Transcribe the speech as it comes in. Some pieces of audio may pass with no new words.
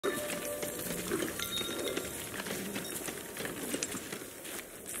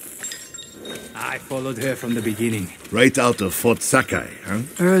I followed her from the beginning. Right out of Fort Sakai, huh?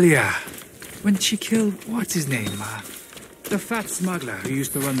 Earlier, when she killed, what's his name? The fat smuggler who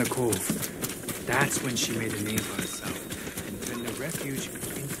used to run the cove. That's when she made a name for herself. And turned the refuge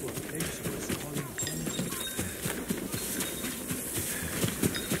into a place she was calling home.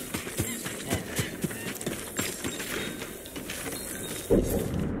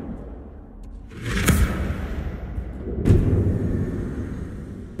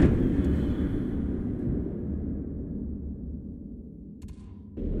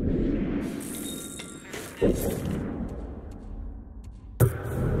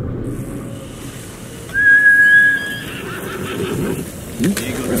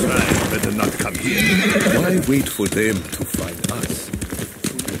 Eagle tribe better not come here. Why wait for them to find us?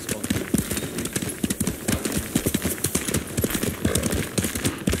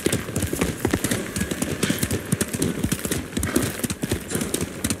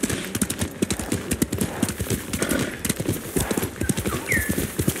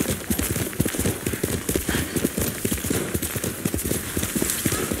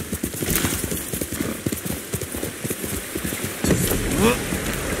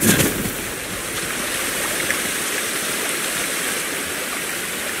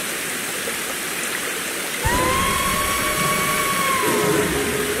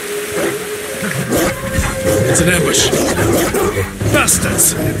 It's an ambush.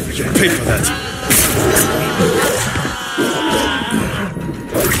 Bastards! You'll pay for that.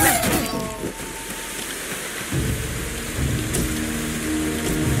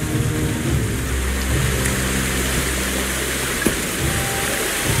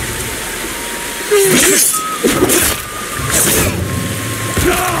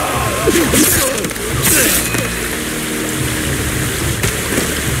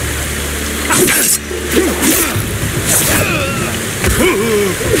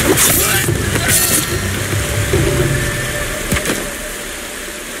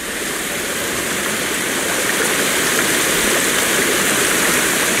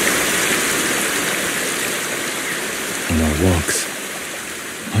 On our walks,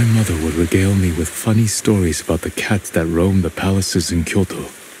 my mother would regale me with funny stories about the cats that roam the palaces in Kyoto.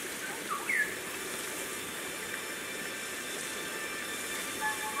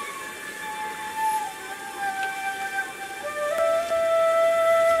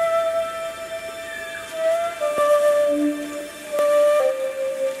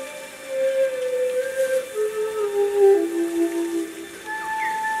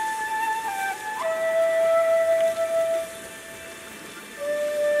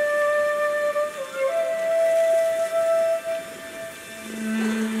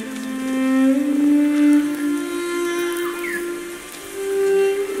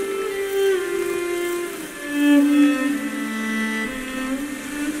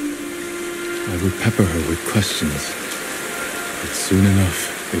 I would pepper her with questions, but soon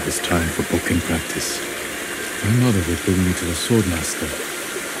enough it was time for booking practice. My mother would bring me to the swordmaster,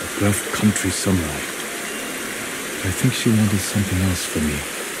 a gruff country samurai. I think she wanted something else from me.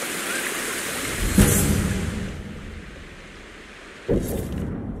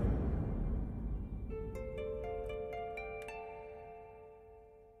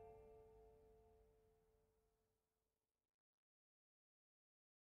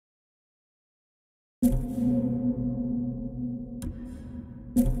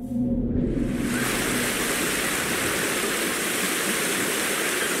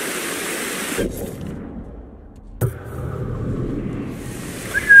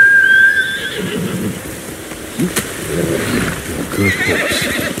 Good horse.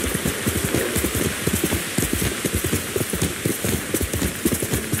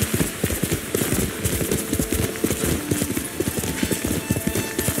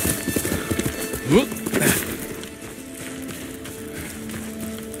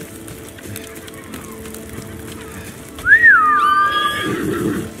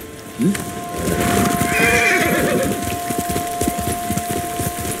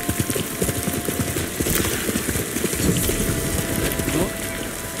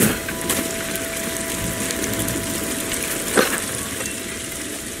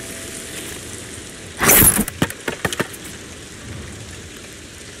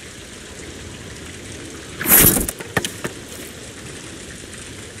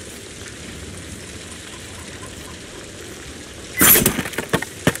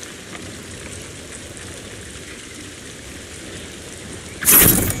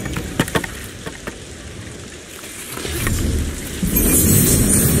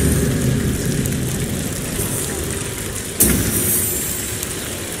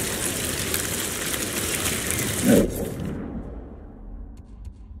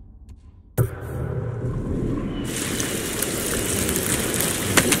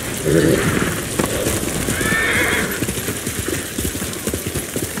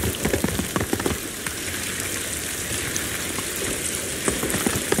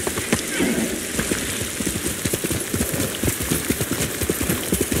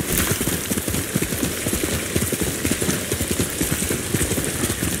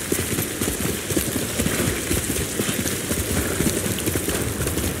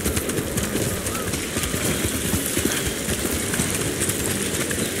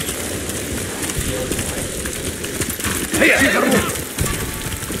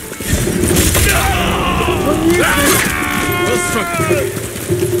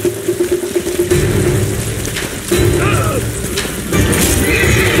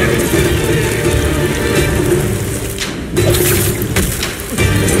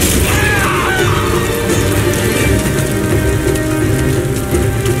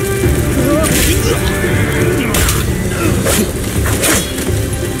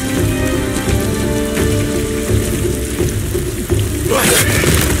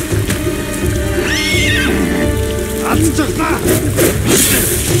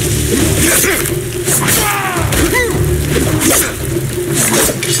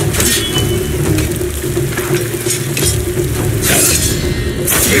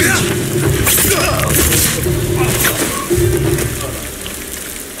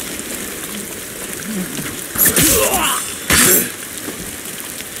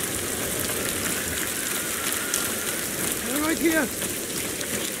 Right here.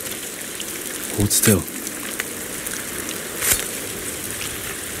 Hold still.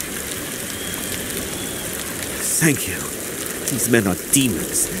 Thank you. These men are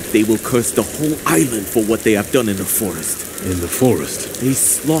demons. They will curse the whole island for what they have done in the forest. In the forest? They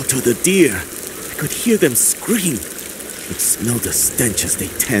slaughter the deer. I could hear them scream. Could smell the stench as they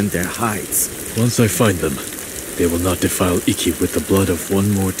tanned their hides. Once I find them, they will not defile Iki with the blood of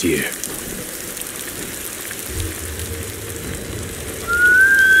one more deer.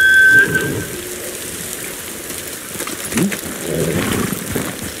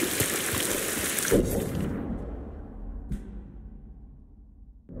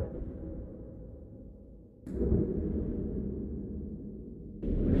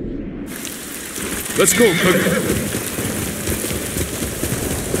 Let's go, Kirk.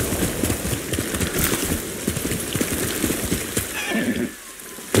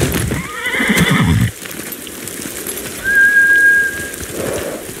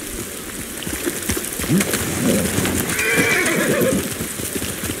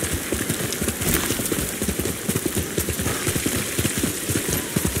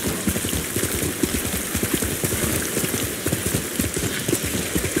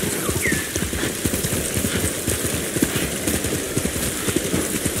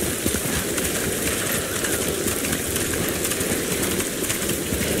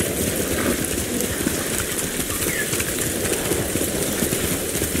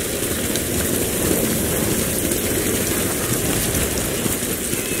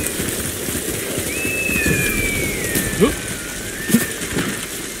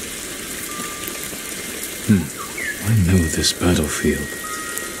 I know this battlefield.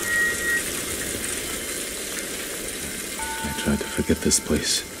 I tried to forget this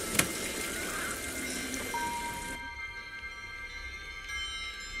place.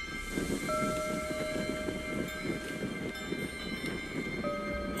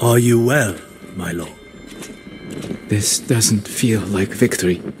 Are you well, my lord? This doesn't feel like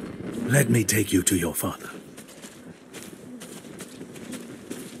victory. Let me take you to your father.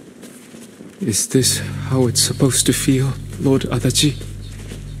 Is this how it's supposed to feel, Lord Adachi?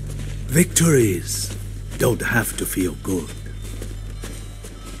 Victories don't have to feel good.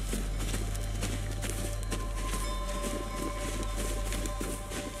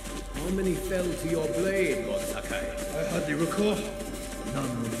 How many fell to your blade, Lord Sakai? I hardly recall.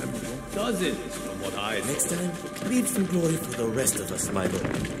 None memorable. Dozens, from what I know. Next time, leave some glory for the rest of us, my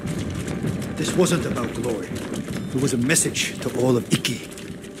lord. This wasn't about glory. It was a message to all of Iki.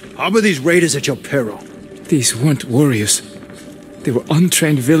 Harbor these raiders at your peril. These weren't warriors. They were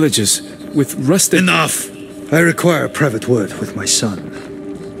untrained villagers with rusted... Enough! I require a private word with my son.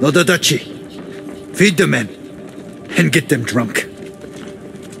 Lord Adachi, feed the men and get them drunk.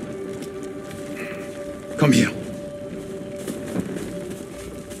 Come here.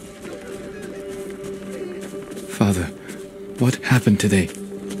 Father, what happened today?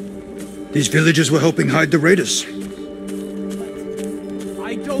 These villagers were helping hide the raiders.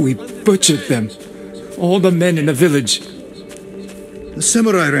 We butchered them. All the men in the village. The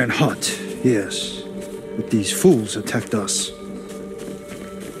samurai ran hot, yes. But these fools attacked us.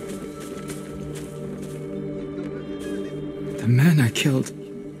 The man I killed.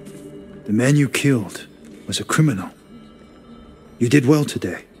 The man you killed was a criminal. You did well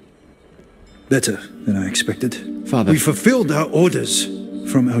today. Better than I expected. Father. We fulfilled our orders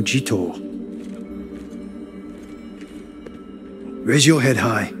from Aljito. Raise your head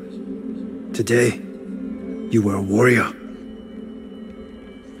high. Today, you were a warrior.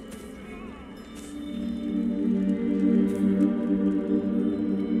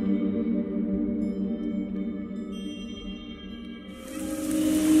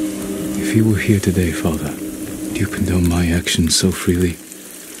 If you were here today, Father, do you condone my actions so freely?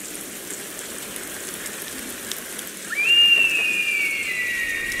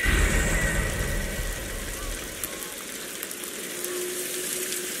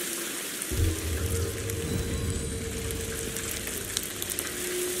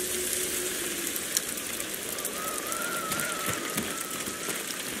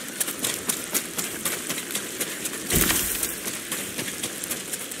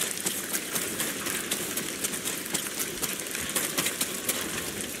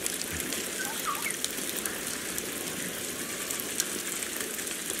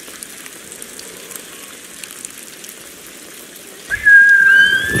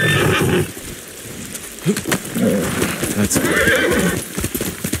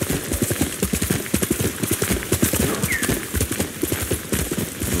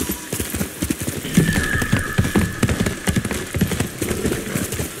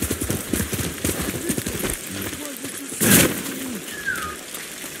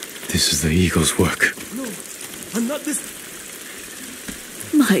 This is the Eagle's work. No, I'm not this.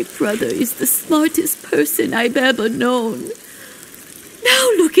 My brother is the smartest person I've ever known. Now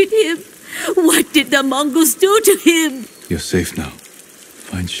look at him. What did the Mongols do to him? You're safe now.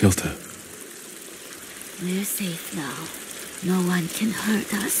 Find shelter. We're safe now. No one can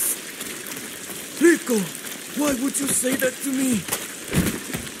hurt us. Rico, why would you say that to me?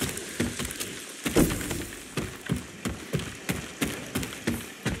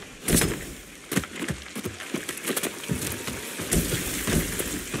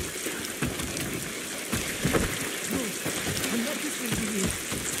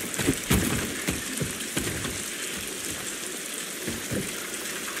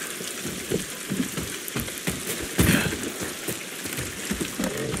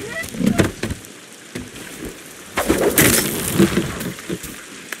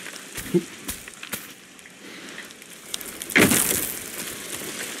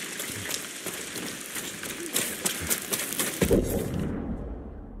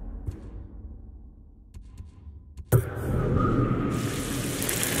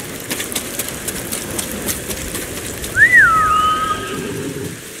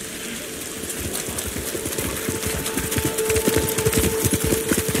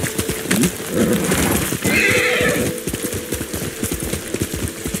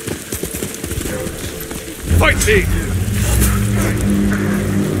 Fight me!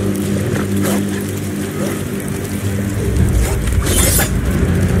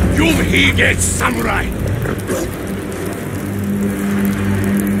 Yumhige samurai!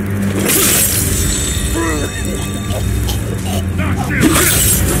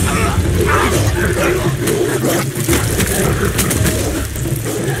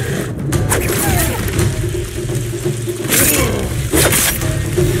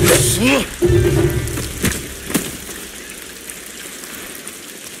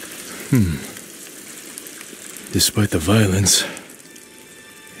 Despite the violence,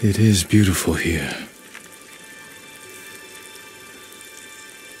 it is beautiful here.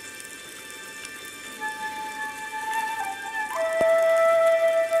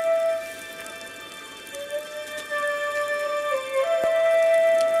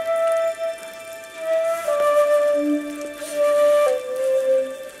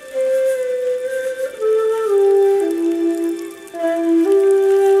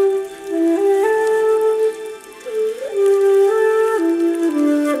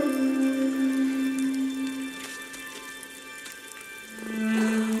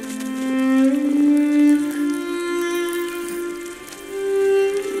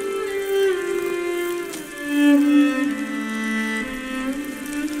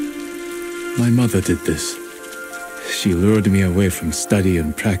 My mother did this. She lured me away from study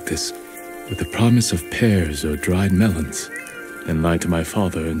and practice with the promise of pears or dried melons, and lied to my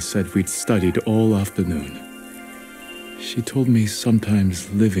father and said we'd studied all afternoon. She told me sometimes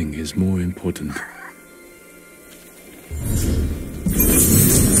living is more important.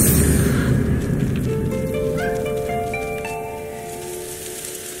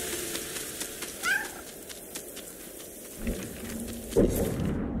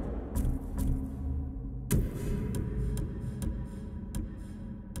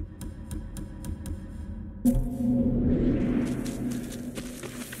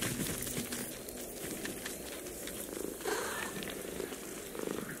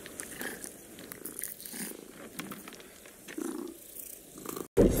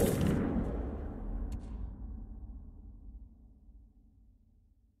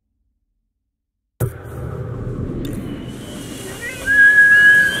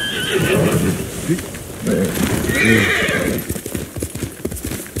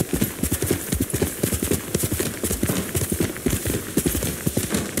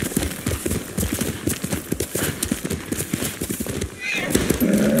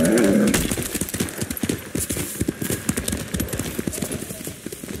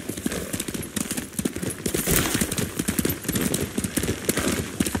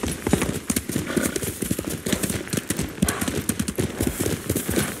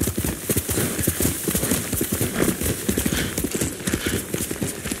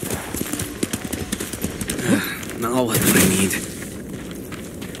 Now what do I need?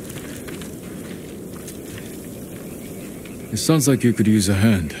 It sounds like you could use a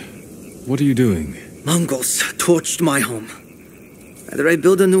hand. What are you doing? Mongols torched my home. Either I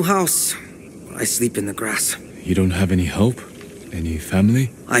build a new house, or I sleep in the grass. You don't have any help? Any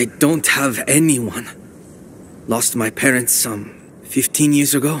family? I don't have anyone. Lost my parents some 15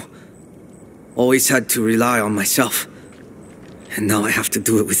 years ago. Always had to rely on myself. And now I have to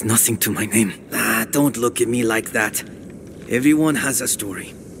do it with nothing to my name. Don't look at me like that. Everyone has a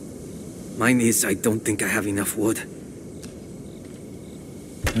story. Mine is, I don't think I have enough wood.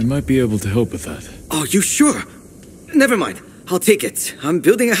 I might be able to help with that. Oh, you sure? Never mind. I'll take it. I'm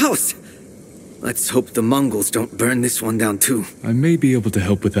building a house. Let's hope the Mongols don't burn this one down too. I may be able to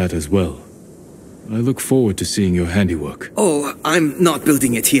help with that as well. I look forward to seeing your handiwork. Oh, I'm not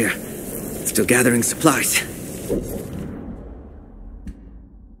building it here. Still gathering supplies.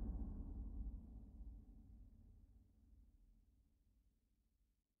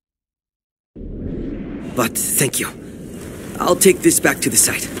 But thank you. I'll take this back to the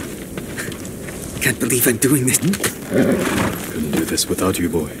site. Can't believe I'm doing this. Couldn't do this without you,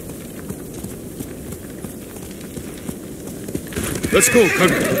 boy. Let's go,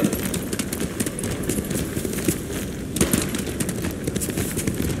 Kage.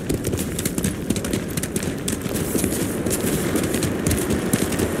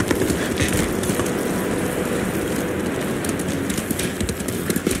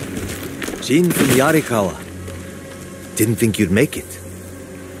 Jin from Yarikawa. Didn't think you'd make it.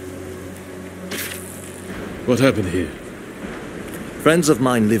 What happened here? Friends of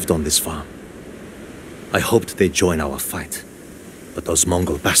mine lived on this farm. I hoped they'd join our fight, but those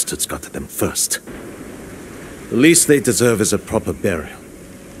Mongol bastards got to them first. The least they deserve is a proper burial.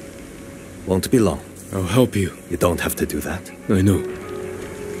 Won't be long. I'll help you. You don't have to do that. I know.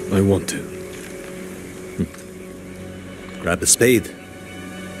 I want to. Grab the spade.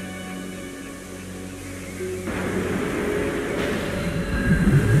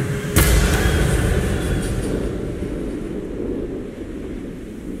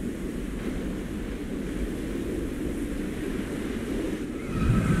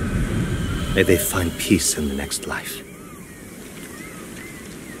 May they find peace in the next life.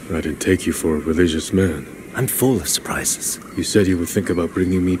 I didn't take you for a religious man. I'm full of surprises. You said you would think about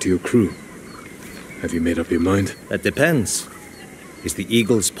bringing me to your crew. Have you made up your mind? That depends. Is the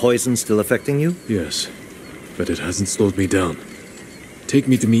eagle's poison still affecting you? Yes, but it hasn't slowed me down. Take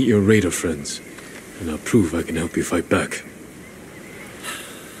me to meet your raider friends, and I'll prove I can help you fight back.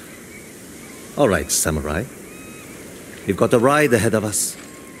 All right, samurai. We've got a ride ahead of us.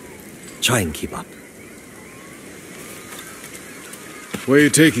 Try and keep up. Where are you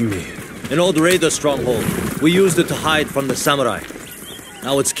taking me? An old raider stronghold. We used it to hide from the samurai.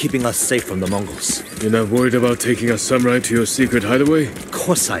 Now it's keeping us safe from the Mongols. You're not worried about taking a samurai to your secret hideaway? Of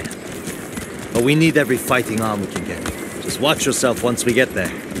course I am. But we need every fighting arm we can get. Just watch yourself once we get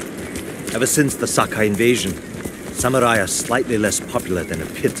there. Ever since the Sakai invasion, samurai are slightly less popular than a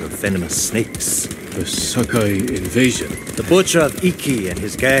pit of venomous snakes. The Sakai invasion? The butcher of Iki and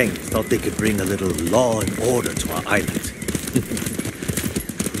his gang thought they could bring a little law and order to our island.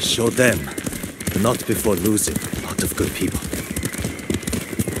 We showed them, but not before losing a lot of good people.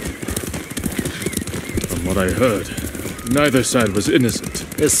 From what I heard, neither side was innocent.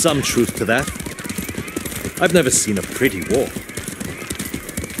 There's some truth to that. I've never seen a pretty war.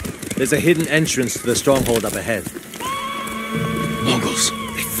 There's a hidden entrance to the stronghold up ahead. Mongols.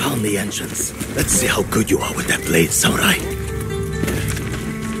 They found the entrance. Let's see how good you are with that blade, samurai.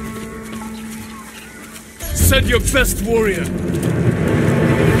 Send your best warrior!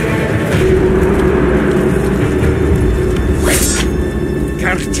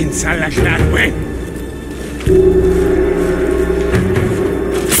 Kartin Salaklarwen!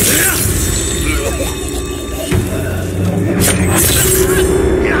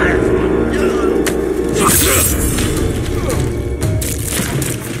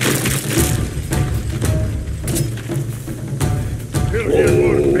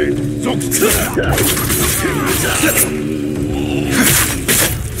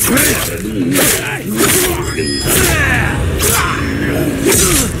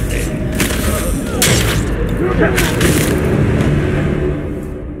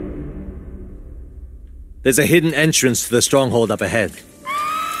 There's a hidden entrance to the stronghold up ahead.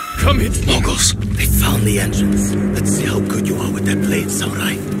 Come in! Mongols, they found the entrance. Let's see how good you are with that blade,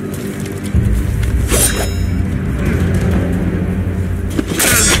 samurai.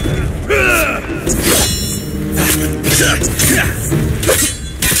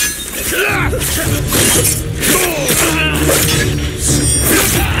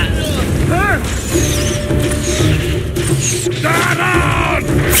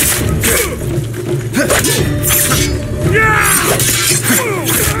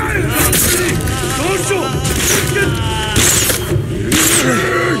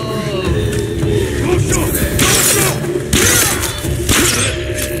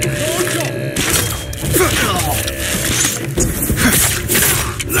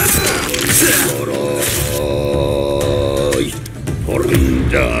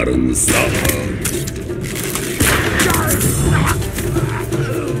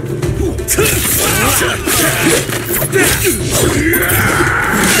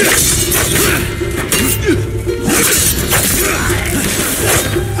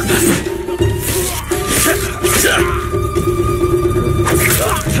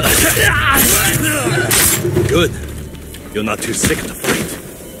 Good. You're not too sick to fight.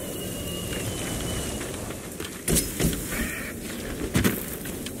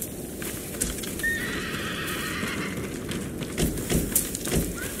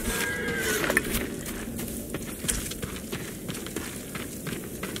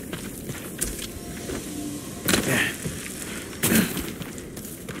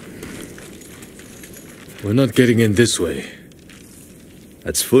 We're not getting in this way.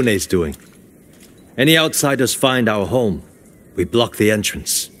 That's Fune's doing. Any outsiders find our home, we block the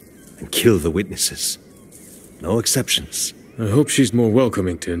entrance and kill the witnesses. No exceptions. I hope she's more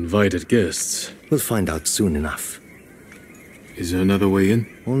welcoming to invited guests. We'll find out soon enough. Is there another way in?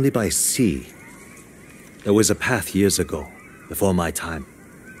 Only by sea. There was a path years ago, before my time.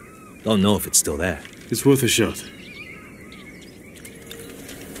 Don't know if it's still there. It's worth a shot.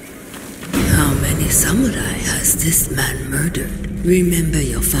 How many samurai has this man murdered? Remember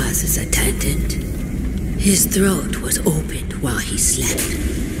your father's attendant? His throat was opened while he slept.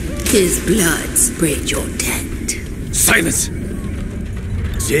 His blood sprayed your tent. Silence!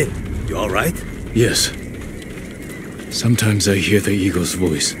 Jin, you alright? Yes. Sometimes I hear the eagle's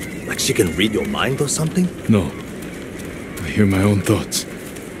voice. Like she can read your mind or something? No. I hear my own thoughts.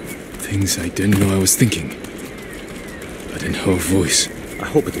 Things I didn't know I was thinking. But in her voice. I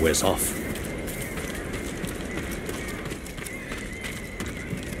hope it wears off.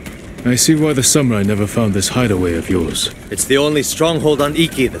 I see why the samurai never found this hideaway of yours. It's the only stronghold on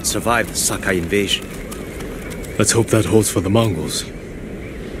Iki that survived the Sakai invasion. Let's hope that holds for the Mongols.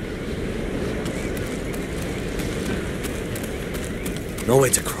 No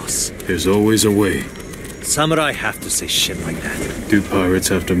way to cross. There's always a way. Samurai have to say shit like that. Do pirates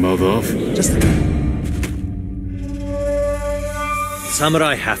have to mouth off? Just...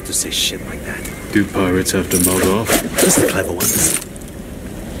 Samurai have to say shit like that. Do pirates have to mouth off? Just the clever ones.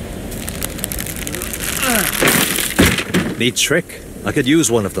 Neat trick. I could use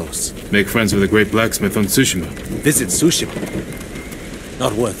one of those. Make friends with a great blacksmith on Tsushima. Visit Tsushima.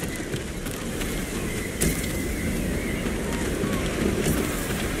 Not worth it.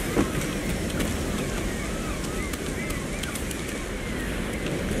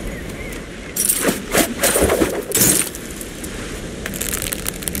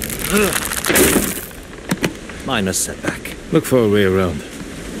 Minor setback. Look for a way around.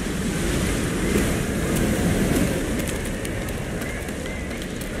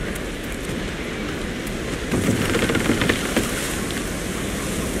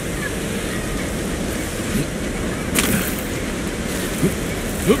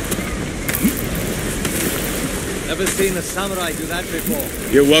 Never seen a samurai do that before.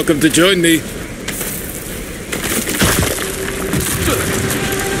 You're welcome to join me. You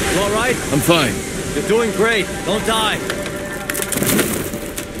all right? I'm fine. You're doing great. Don't die.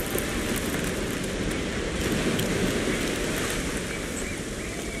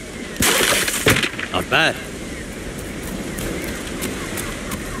 Not bad.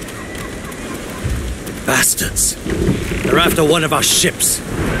 Bastards. They're after one of our ships.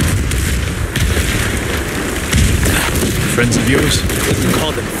 Friends of yours? We can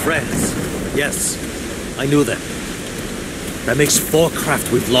call them friends. Yes, I knew them. That makes 4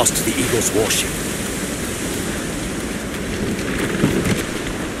 craft we've lost to the Eagle's warship.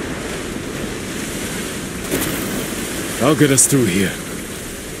 I'll get us through here.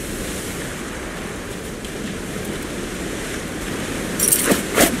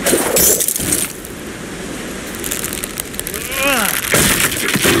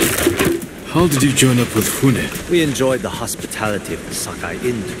 How did you join up with Fune? We enjoyed the hospitality of the Sakai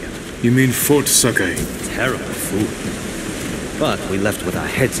Inn together. You mean Fort Sakai? Terrible food. But we left with our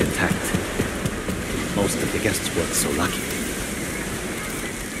heads intact. Most of the guests weren't so lucky.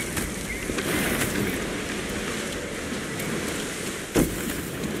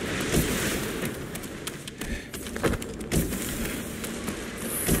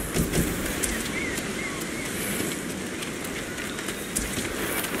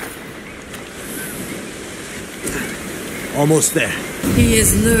 Almost there. He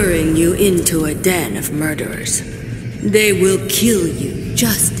is luring you into a den of murderers. They will kill you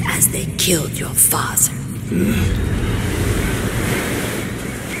just as they killed your father.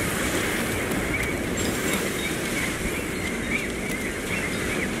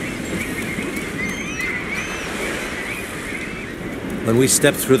 When we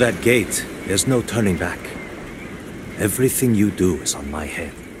step through that gate, there's no turning back. Everything you do is on my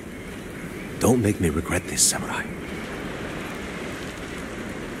head. Don't make me regret this, Samurai.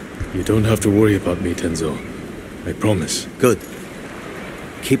 You don't have to worry about me, Tenzo. I promise. Good.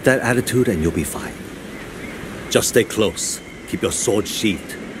 Keep that attitude and you'll be fine. Just stay close, keep your sword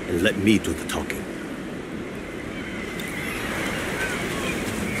sheathed, and let me do the talking.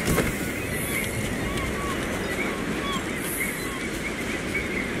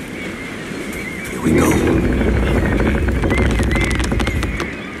 Here we go.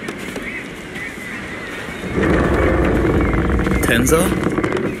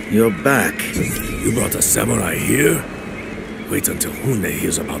 Tenzo? You're back. You brought a samurai here? Wait until Hune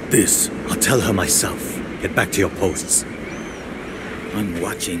hears about this. I'll tell her myself. Get back to your posts. I'm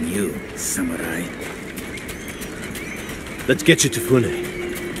watching you, samurai. Let's get you to Fune.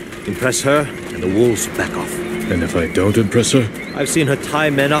 Impress her, and the wolves will back off. And if I don't impress her? I've seen her tie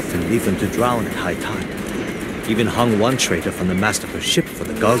men up and leave them to drown at high tide. Even hung one traitor from the mast of her ship for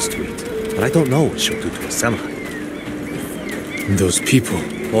the gulls to eat. But I don't know what she'll do to a samurai. And those people.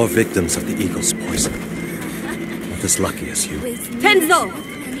 More victims of the eagle's poison. Not as lucky as you. Tenzo!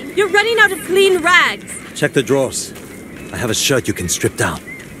 You're running out of clean rags! Check the drawers. I have a shirt you can strip down.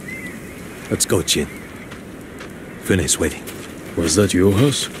 Let's go, Jin. Fune's waiting. Was that your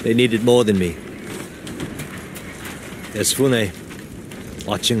house? They needed more than me. There's Fune,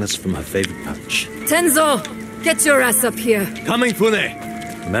 watching us from her favorite perch. Tenzo! Get your ass up here! Coming, Fune!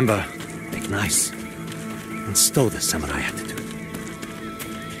 Remember, make nice. And stow the samurai attitude.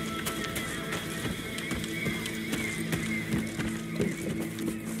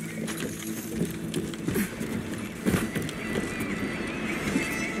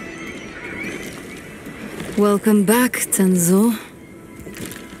 Welcome back, Tenzo.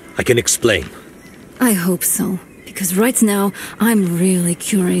 I can explain. I hope so, because right now, I'm really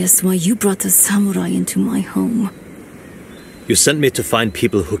curious why you brought a samurai into my home. You sent me to find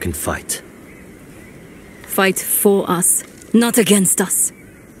people who can fight. Fight for us, not against us.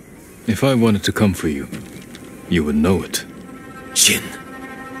 If I wanted to come for you, you would know it. Jin.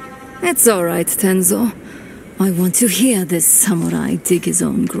 It's all right, Tenzo. I want to hear this samurai dig his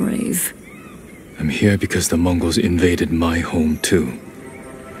own grave. I'm here because the Mongols invaded my home too.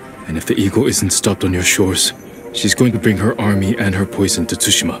 And if the eagle isn't stopped on your shores, she's going to bring her army and her poison to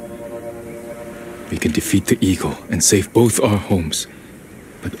Tsushima. We can defeat the eagle and save both our homes,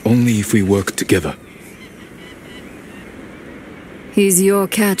 but only if we work together. He's your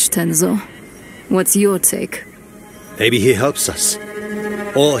catch, Tenzo. What's your take? Maybe he helps us.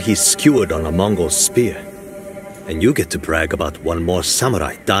 Or he's skewered on a Mongol spear. And you get to brag about one more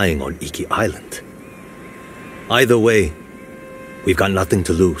samurai dying on Iki Island. Either way, we've got nothing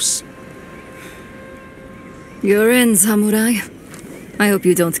to lose. You're in, samurai. I hope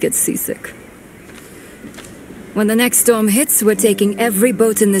you don't get seasick. When the next storm hits, we're taking every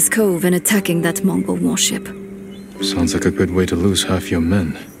boat in this cove and attacking that Mongol warship. Sounds like a good way to lose half your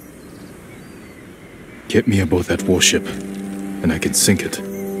men. Get me aboard that warship, and I can sink it.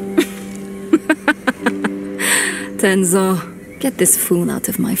 Tenzo, get this fool out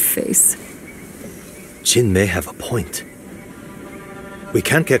of my face. Jin may have a point. We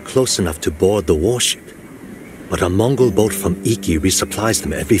can't get close enough to board the warship, but a Mongol boat from Iki resupplies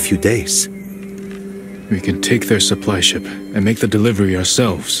them every few days. We can take their supply ship and make the delivery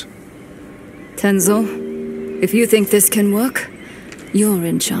ourselves. Tenzo, if you think this can work, you're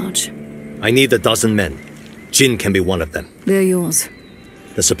in charge. I need 12 men. Jin can be one of them. They're yours.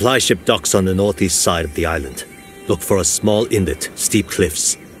 The supply ship docks on the northeast side of the island. Look for a small inlet, steep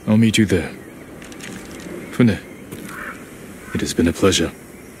cliffs. I'll meet you there. Fune, it has been a pleasure.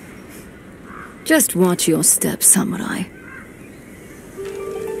 Just watch your step, samurai.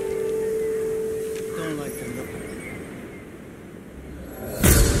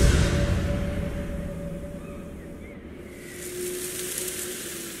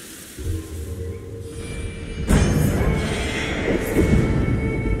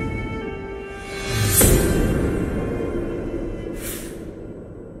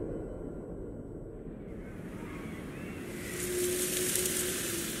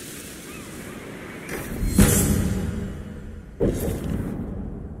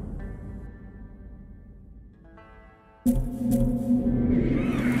 You